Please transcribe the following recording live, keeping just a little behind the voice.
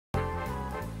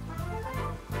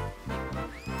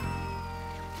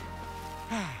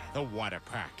the water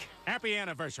park. Happy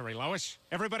anniversary, Lois.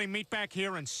 Everybody meet back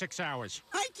here in 6 hours.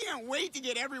 I can't wait to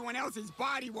get everyone else's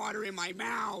body water in my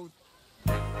mouth.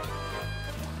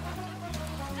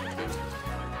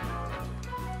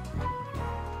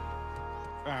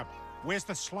 Where's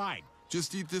the slide?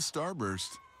 Just eat this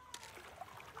Starburst.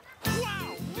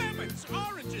 Wow! Lemons,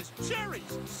 oranges, cherries,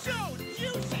 so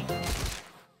juicy!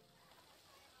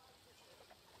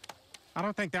 I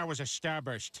don't think that was a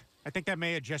Starburst. I think that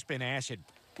may have just been acid.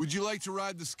 Would you like to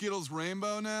ride the Skittles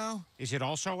Rainbow now? Is it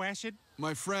also acid?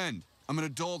 My friend, I'm an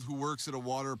adult who works at a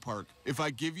water park. If I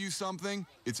give you something,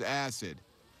 it's acid.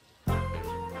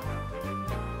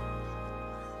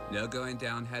 No going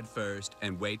down head first,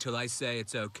 and wait till I say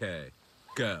it's okay.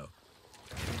 Go.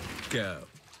 Go.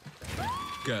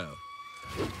 Go.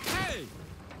 Hey!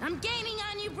 I'm gaining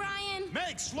on you, Brian.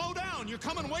 Meg, slow down! You're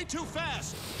coming way too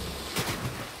fast!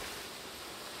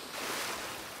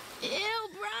 Ew,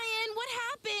 Brian, what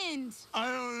happened? I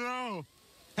don't know.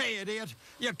 Hey, idiot,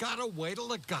 you gotta wait till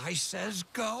the guy says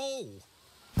go.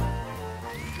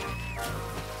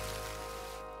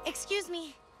 Excuse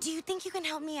me, do you think you can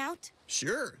help me out?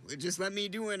 Sure, just let me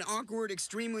do an awkward,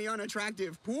 extremely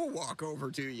unattractive pool walk over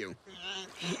to you.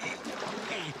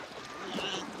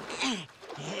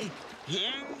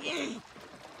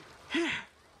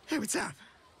 Hey, what's up?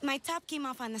 My top came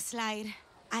off on the slide.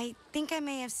 I think I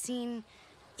may have seen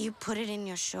you put it in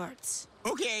your shorts.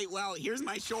 Okay, well, here's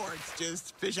my shorts.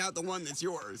 Just fish out the one that's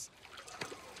yours.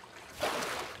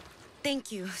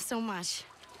 Thank you so much.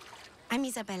 I'm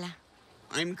Isabella.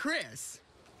 I'm Chris.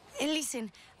 And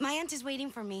listen, my aunt is waiting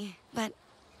for me, but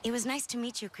it was nice to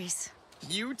meet you, Chris.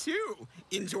 You too.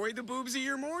 Enjoy the boobs of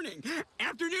your morning.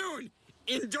 Afternoon.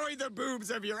 Enjoy the boobs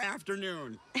of your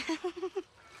afternoon.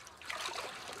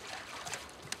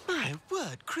 My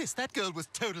word, Chris, that girl was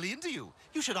totally into you.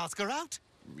 You should ask her out.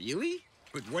 Really?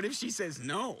 But what if she says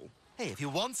no? Hey, if you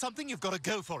want something, you've got to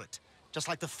go for it. Just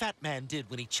like the fat man did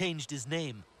when he changed his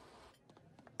name.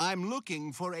 I'm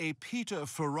looking for a Peter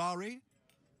Ferrari.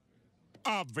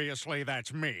 Obviously,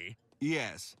 that's me.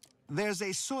 Yes. There's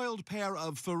a soiled pair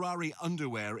of Ferrari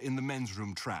underwear in the men's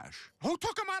room trash. Who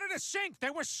took them out of the sink?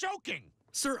 They were soaking.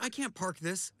 Sir, I can't park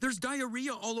this. There's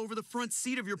diarrhea all over the front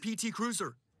seat of your PT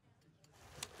Cruiser.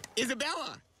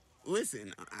 Isabella!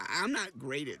 Listen, I'm not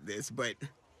great at this, but...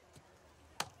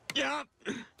 Yep.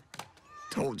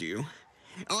 Told you.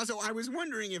 Also, I was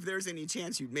wondering if there's any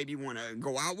chance you'd maybe want to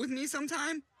go out with me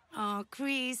sometime? Oh,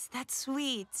 Chris, that's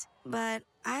sweet. But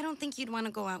I don't think you'd want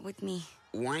to go out with me.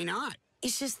 Why not?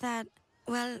 It's just that,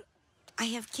 well, I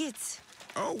have kids.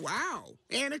 Oh, wow.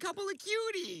 And a couple of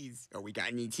cuties. Oh, we got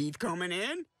any teeth coming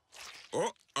in?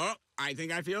 Oh, I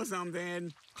think I feel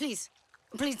something. Please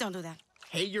don't do that.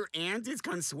 Hey, your aunt is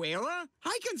Consuela?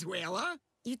 Hi, Consuela.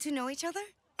 You two know each other?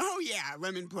 Oh, yeah,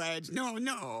 Lemon Pledge. No,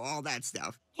 all that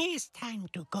stuff. It's time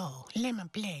to go. Lemon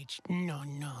Pledge.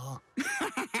 No.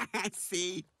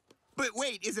 See? But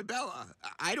wait, Isabella,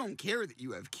 I don't care that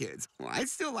you have kids. Well, I'd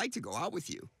still like to go out with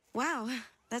you. Wow,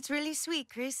 that's really sweet,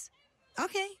 Chris.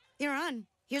 Okay, you're on.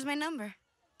 Here's my number.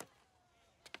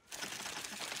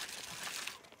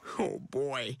 Oh,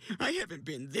 boy. I haven't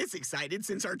been this excited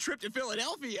since our trip to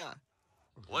Philadelphia.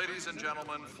 Ladies and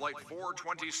gentlemen, Flight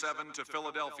 427 to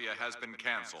Philadelphia has been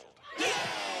canceled.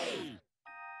 Yay!